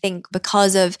growth. And I think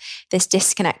because of this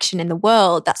disconnection in the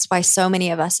world, that's why so many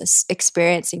of us are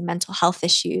experiencing mental health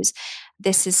issues.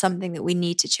 This is something that we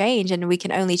need to change. And we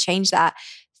can only change that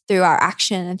through our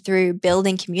action and through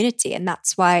building community. And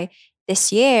that's why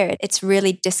this year it's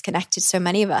really disconnected so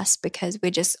many of us, because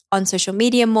we're just on social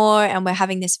media more and we're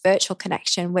having this virtual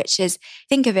connection, which is,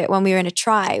 think of it, when we were in a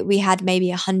tribe, we had maybe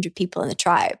 100 people in the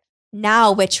tribe.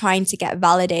 Now we're trying to get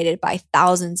validated by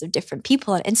thousands of different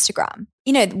people on Instagram.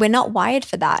 You know, we're not wired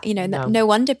for that. You know, no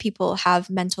wonder people have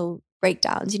mental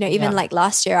breakdowns. You know, even like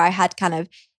last year I had kind of,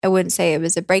 I wouldn't say it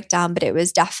was a breakdown, but it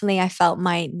was definitely, I felt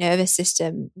my nervous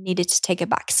system needed to take a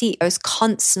back seat. I was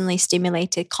constantly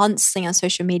stimulated, constantly on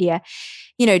social media,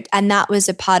 you know, and that was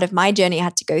a part of my journey I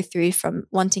had to go through, from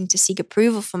wanting to seek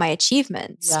approval for my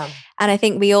achievements. And I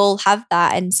think we all have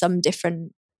that in some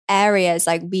different areas.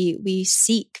 Like we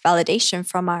seek validation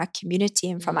from our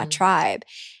community and from our tribe.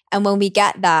 And when we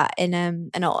get that in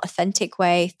an authentic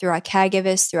way through our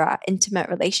caregivers, through our intimate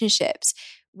relationships,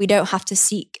 we don't have to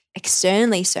seek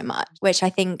externally so much, which I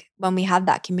think when we have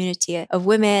that community of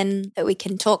women that we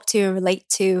can talk to and relate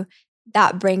to,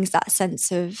 that brings that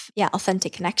sense of,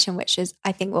 authentic connection, which is,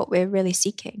 I think, what we're really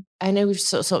seeking. I know we've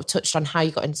sort of touched on how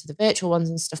you got into the virtual ones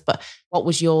and stuff, but what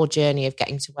was your journey of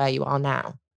getting to where you are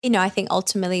now? You know, I think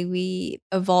ultimately we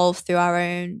evolve through our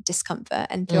own discomfort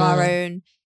and through our own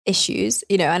issues,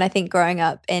 you know, and I think growing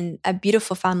up in a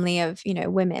beautiful family of, you know,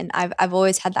 women, I've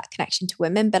always had that connection to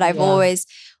women, but I've always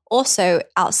also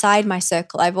outside my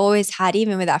circle, I've always had,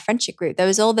 even with our friendship group, there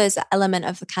was all this element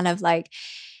of the kind of like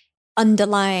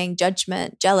underlying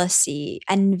judgment, jealousy,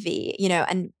 envy, you know,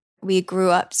 and we grew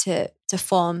up to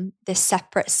form this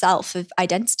separate self of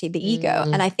identity, the ego.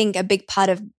 And I think a big part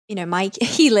of, you know, my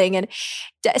healing, and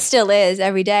still is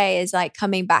every day, is like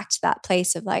coming back to that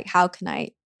place of like, how can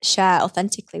I share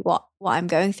authentically what I'm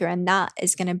going through? And that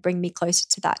is going to bring me closer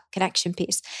to that connection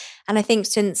piece. And I think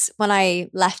since when I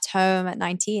left home at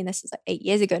 19, this is like 8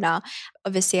 years ago now,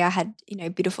 obviously I had, you know,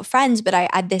 beautiful friends, but I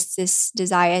had this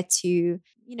desire to,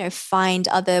 you know, find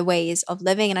other ways of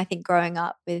living. And I think growing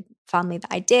up with family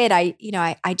that I did,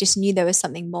 I just knew there was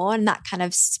something more, and that kind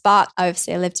of sparked.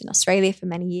 Obviously I lived in Australia for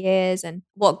many years, and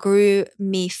what grew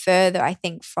me further, I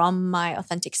think, from my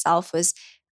authentic self was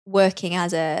working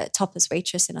as a topless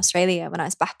waitress in Australia when I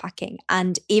was backpacking.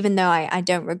 And even though I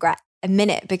don't regret a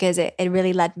minute, because it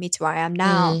really led me to where I am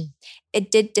now,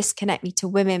 it did disconnect me to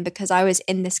women, because I was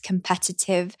in this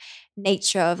competitive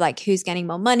nature of like, who's getting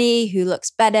more money, who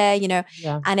looks better, you know,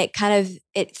 and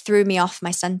it threw me off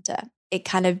my center. It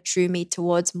kind of drew me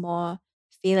towards more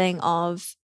feeling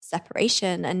of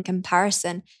separation and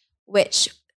comparison, which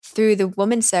through the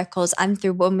women circles and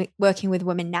through working with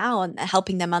women now and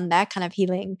helping them on their kind of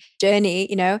healing journey,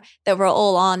 you know, that we're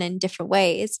all on in different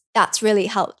ways, that's really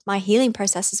helped my healing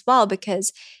process as well,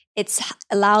 because it's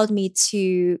allowed me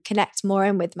to connect more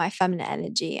in with my feminine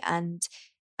energy and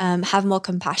have more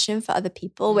compassion for other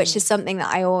people, which is something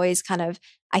that I always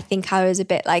I think I was a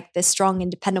bit like the strong,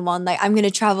 independent one, like I'm going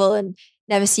to travel and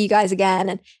never see you guys again.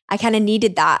 And I kind of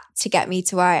needed that to get me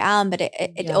to where I am. But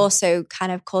it also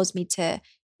kind of caused me to,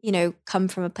 you know, come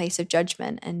from a place of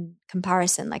judgment and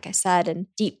comparison, like I said. And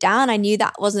deep down, I knew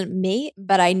that wasn't me,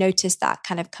 but I noticed that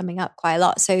kind of coming up quite a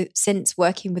lot. So since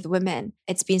working with women,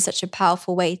 it's been such a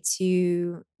powerful way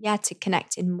to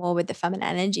connect in more with the feminine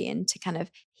energy and to kind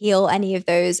of heal any of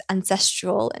those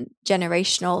ancestral and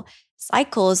generational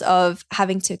cycles of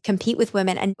having to compete with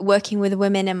women. And working with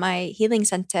women in my healing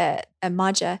center at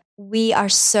Marja, we are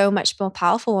so much more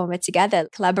powerful when we're together.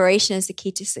 Collaboration is the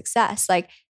key to success. Like,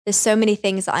 there's so many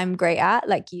things that I'm great at,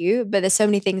 like you, but there's so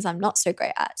many things I'm not so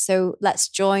great at. So let's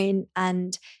join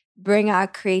and bring our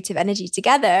creative energy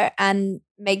together and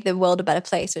make the world a better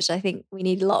place, which I think we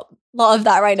need a lot of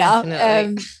that right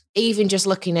now. Even just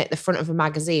looking at the front of a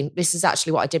magazine, this is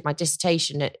actually what I did my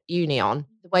dissertation at uni on,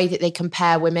 the way that they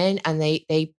compare women and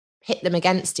they pit them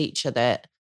against each other.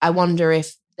 I wonder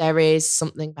if there is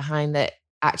something behind that.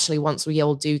 Actually, once we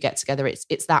all do get together,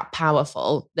 it's that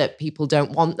powerful that people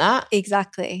don't want that.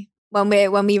 Exactly. when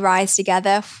we rise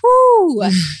together, whoo,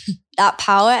 that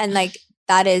power. And like,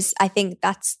 that is, I think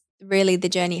that's really the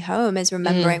journey home, is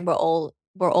remembering we're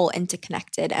all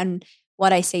interconnected. And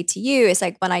what I say to you is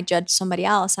like, when I judge somebody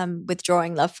else, I'm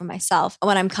withdrawing love from myself.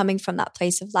 When I'm coming from that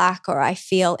place of lack, or I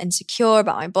feel insecure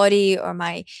about my body or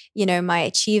my, my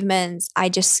achievements, I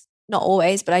just, not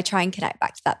always, but I try and connect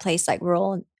back to that place. Like, we're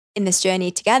all in this journey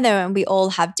together, and we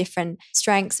all have different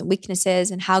strengths and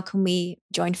weaknesses, and how can we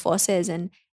join forces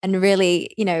and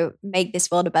really, make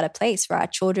this world a better place for our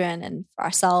children and for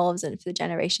ourselves and for the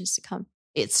generations to come.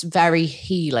 It's very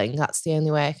healing. That's the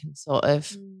only way I can sort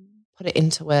of put it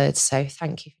into words. So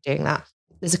thank you for doing that.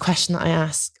 There's a question that I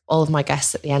ask all of my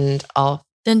guests at the end of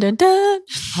dun, dun, dun.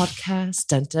 podcast.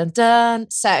 Dun, dun, dun.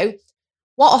 So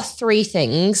what are 3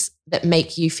 things that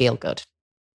make you feel good?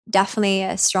 Definitely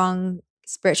a strong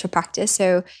spiritual practice.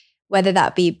 So whether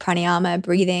that be pranayama,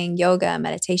 breathing, yoga,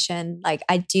 meditation, like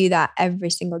I do that every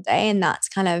single day. And that's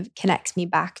kind of connects me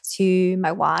back to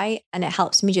my why. And it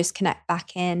helps me just connect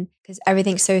back in, because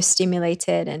everything's so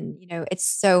stimulated, and, it's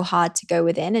so hard to go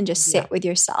within and just sit with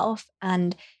yourself.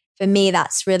 And for me,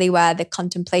 that's really where the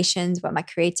contemplations, where my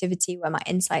creativity, where my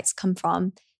insights come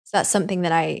from. So that's something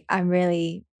that I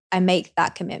make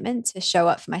that commitment to show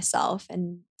up for myself,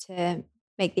 and to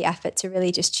make the effort to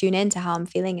really just tune in to how I'm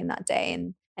feeling in that day.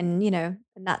 And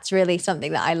that's really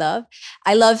something that I love.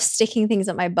 I love sticking things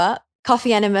up my butt.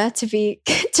 Coffee enema, to be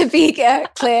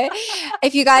clear.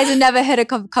 If you guys have never heard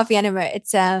of coffee enema, it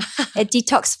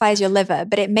detoxifies your liver,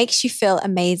 but it makes you feel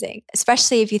amazing,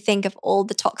 especially if you think of all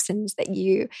the toxins that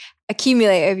you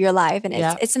accumulate over your life. And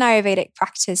it's an Ayurvedic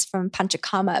practice from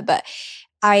Panchakarma, but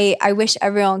I wish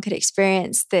everyone could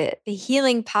experience the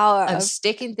healing power of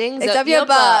sticking things up your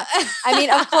butt. I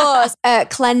mean, of course,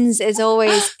 cleanse is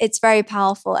always, it's very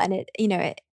powerful, and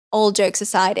it all jokes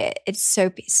aside, it's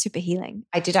so super healing.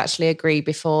 I did actually agree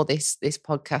before this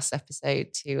podcast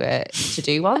episode to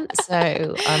do one, so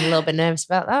I'm a little bit nervous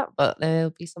about that, but there'll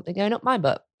be something going up my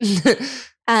butt.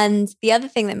 And the other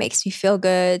thing that makes me feel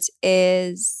good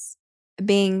is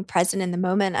being present in the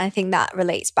moment. I think that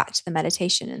relates back to the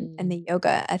meditation and the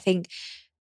yoga. I think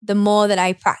the more that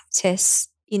I practice,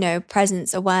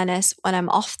 presence awareness when I'm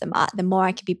off the mat, the more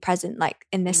I can be present, like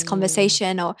in this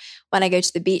conversation, or when I go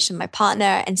to the beach with my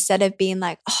partner, instead of being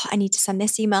like, oh, I need to send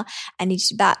this email, I need to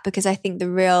do that. Because I think the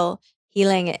real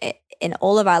healing in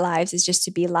all of our lives is just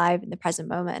to be alive in the present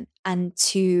moment, and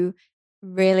to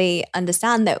really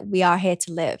understand that we are here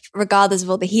to live, regardless of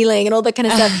all the healing and all that kind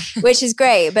of stuff, which is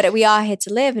great, but we are here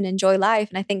to live and enjoy life.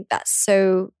 And I think that's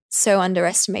so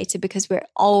underestimated, because we're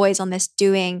always on this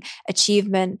doing,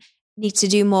 achievement, need to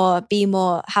do more, be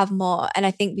more, have more. And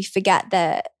I think we forget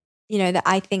that, that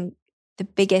I think the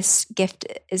biggest gift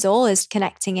is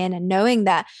connecting in and knowing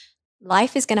that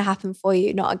life is going to happen for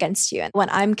you, not against you. And when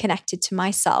I'm connected to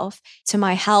myself, to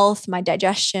my health, my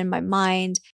digestion, my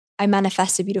mind, I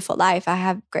manifest a beautiful life. I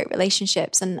have great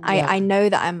relationships, and I know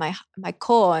that I'm my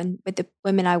core, and with the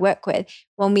women I work with,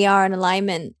 when we are in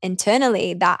alignment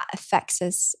internally, that affects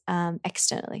us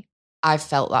externally. I've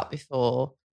felt that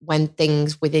before. When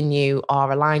things within you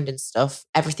are aligned and stuff,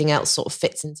 everything else sort of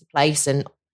fits into place, and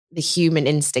the human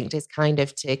instinct is kind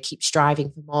of to keep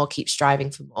striving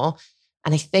for more.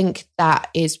 And I think that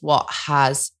is what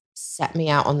has set me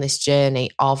out on this journey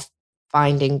of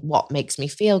finding what makes me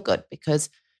feel good, because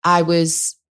I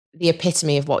was the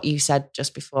epitome of what you said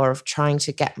just before, of trying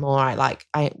to get more.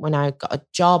 When I got a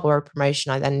job or a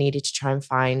promotion, I then needed to try and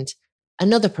find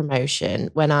another promotion.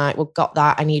 When I got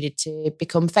that, I needed to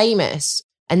become famous.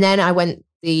 And then I went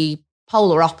the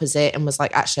polar opposite and was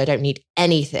like, actually, I don't need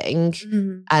anything.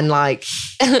 And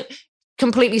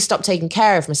completely stopped taking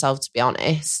care of myself, to be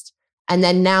honest. And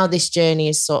then now this journey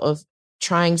is sort of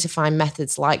trying to find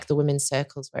methods like the women's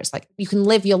circles, where it's like you can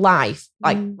live your life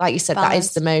like you said, balance. That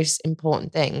is the most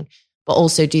important thing, but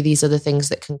also do these other things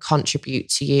that can contribute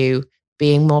to you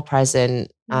being more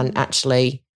present and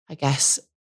actually, I guess,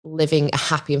 living a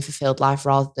happy and fulfilled life,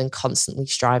 rather than constantly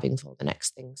striving for the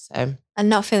next thing. So, and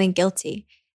not feeling guilty.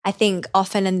 I think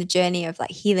often in the journey of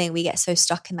healing, we get so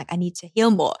stuck in I need to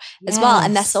heal more as well,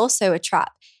 and that's also a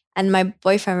trap. And my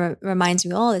boyfriend reminds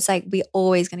me all, it's we're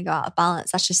always going to go out of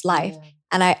balance. That's just life. Yeah.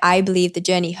 And I believe the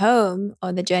journey home,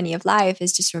 or the journey of life,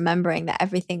 is just remembering that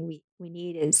everything we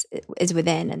need is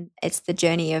within. And it's the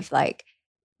journey of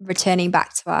returning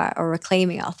back to our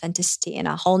reclaiming authenticity and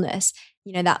our wholeness.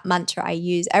 That mantra I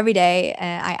use every day,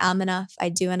 I am enough, I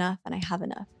do enough, and I have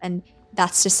enough. And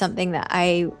that's just something that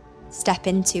I step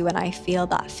into when I feel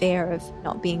that fear of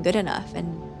not being good enough.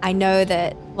 And I know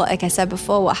that, like I said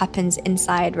before, what happens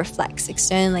inside reflects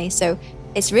externally. So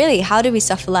it's really, how do we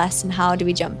suffer less and how do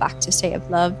we jump back to a state of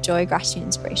love, joy, gratitude,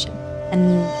 inspiration?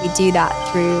 And we do that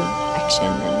through action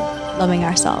and loving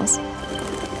ourselves.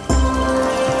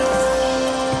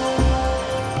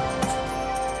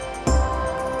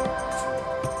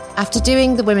 After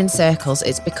doing the women's circles,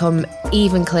 it's become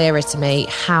even clearer to me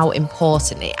how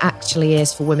important it actually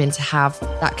is for women to have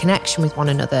that connection with one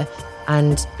another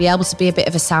and be able to be a bit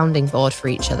of a sounding board for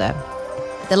each other.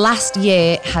 The last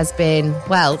year has been,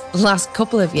 well, the last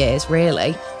couple of years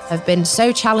really, have been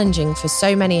so challenging for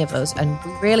so many of us, and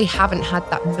we really haven't had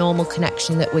that normal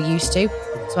connection that we're used to.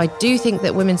 So I do think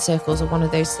that women's circles are one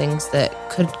of those things that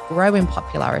could grow in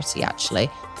popularity actually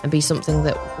and be something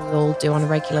that we all do on a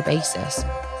regular basis.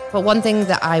 But one thing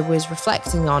that I was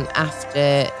reflecting on after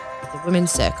the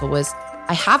women's circle was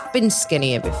I have been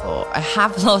skinnier before. I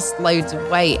have lost loads of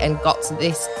weight and got to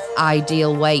this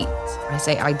ideal weight. I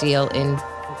say ideal in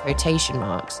quotation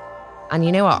marks. And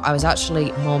you know what? I was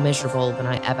actually more miserable than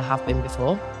I ever have been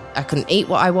before. I couldn't eat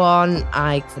what I want.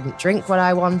 I couldn't drink what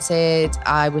I wanted.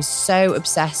 I was so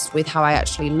obsessed with how I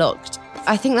actually looked.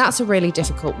 I think that's a really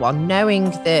difficult one, knowing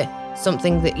that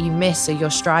something that you miss or you're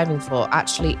striving for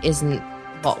actually isn't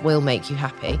what will make you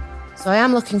happy. So I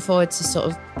am looking forward to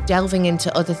sort of delving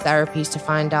into other therapies to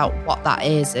find out what that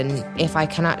is and if I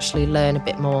can actually learn a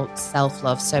bit more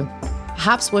self-love. So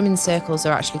perhaps women's circles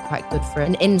are actually quite good for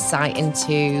an insight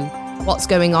into what's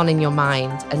going on in your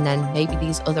mind, and then maybe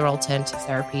these other alternative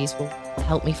therapies will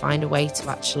help me find a way to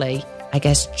actually, I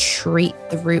guess, treat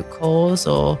the root cause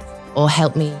or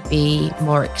help me be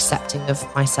more accepting of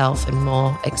myself and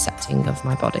more accepting of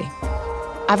my body.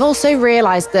 I've also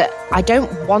realised that I don't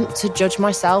want to judge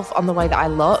myself on the way that I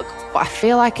look, but I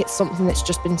feel like it's something that's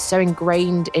just been so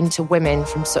ingrained into women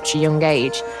from such a young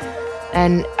age.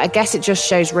 And I guess it just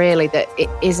shows really that it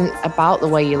isn't about the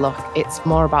way you look, it's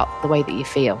more about the way that you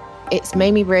feel. It's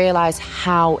made me realise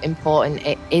how important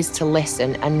it is to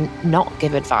listen and not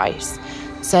give advice.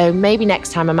 So maybe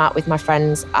next time I'm out with my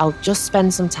friends, I'll just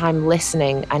spend some time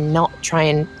listening and not try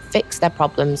and fix their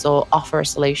problems or offer a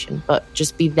solution, but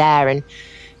just be there and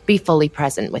be fully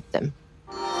present with them.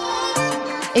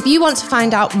 If you want to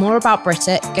find out more about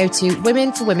Britta, go to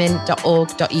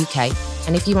womenforwomen.org.uk.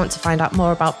 And if you want to find out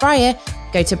more about Briar,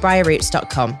 go to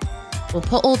briarroots.com. We'll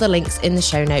put all the links in the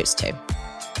show notes too.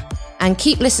 And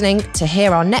keep listening to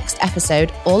hear our next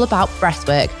episode all about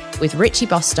breathwork with Richie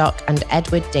Bostock and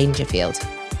Edward Dangerfield.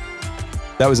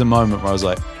 That was a moment where I was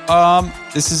like,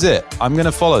 this is it. I'm going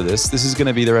to follow this. This is going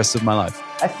to be the rest of my life.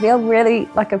 I feel really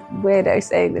like a weirdo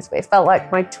saying this, but it felt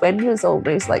like my twin was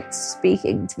almost like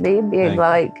speaking to me and being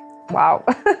like, wow,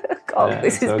 God, yeah,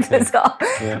 this is okay. Bizarre.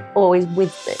 Yeah. Always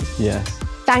with me. Yes.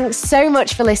 Thanks so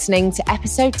much for listening to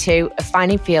episode 2 of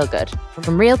Finding Feel Good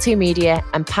from Real 2 Media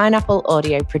and Pineapple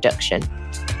Audio Production.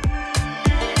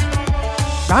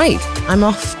 Right, I'm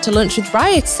off to lunch with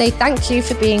Briar to say thank you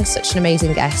for being such an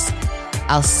amazing guest.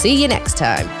 I'll see you next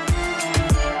time.